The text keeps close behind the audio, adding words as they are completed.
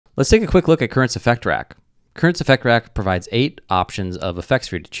Let's take a quick look at Current's Effect Rack. Current's Effect Rack provides 8 options of effects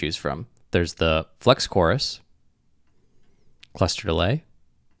for you to choose from. There's the Flex Chorus, Cluster Delay,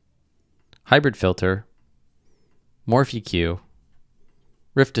 Hybrid Filter, Morph EQ,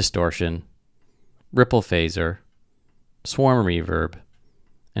 Riff Distortion, Ripple Phaser, Swarm Reverb,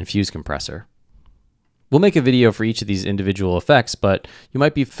 and Fuse Compressor. We'll make a video for each of these individual effects, but you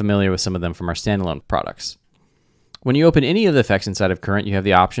might be familiar with some of them from our standalone products. When you open any of the effects inside of Current, you have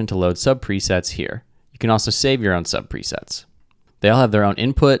the option to load sub-presets here. You can also save your own sub-presets. They all have their own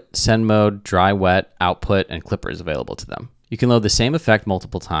input, send mode, dry, wet, output, and clippers available to them. You can load the same effect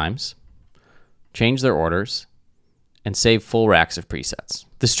multiple times, change their orders, and save full racks of presets.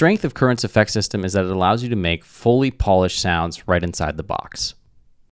 The strength of Current's effect system is that it allows you to make fully polished sounds right inside the box.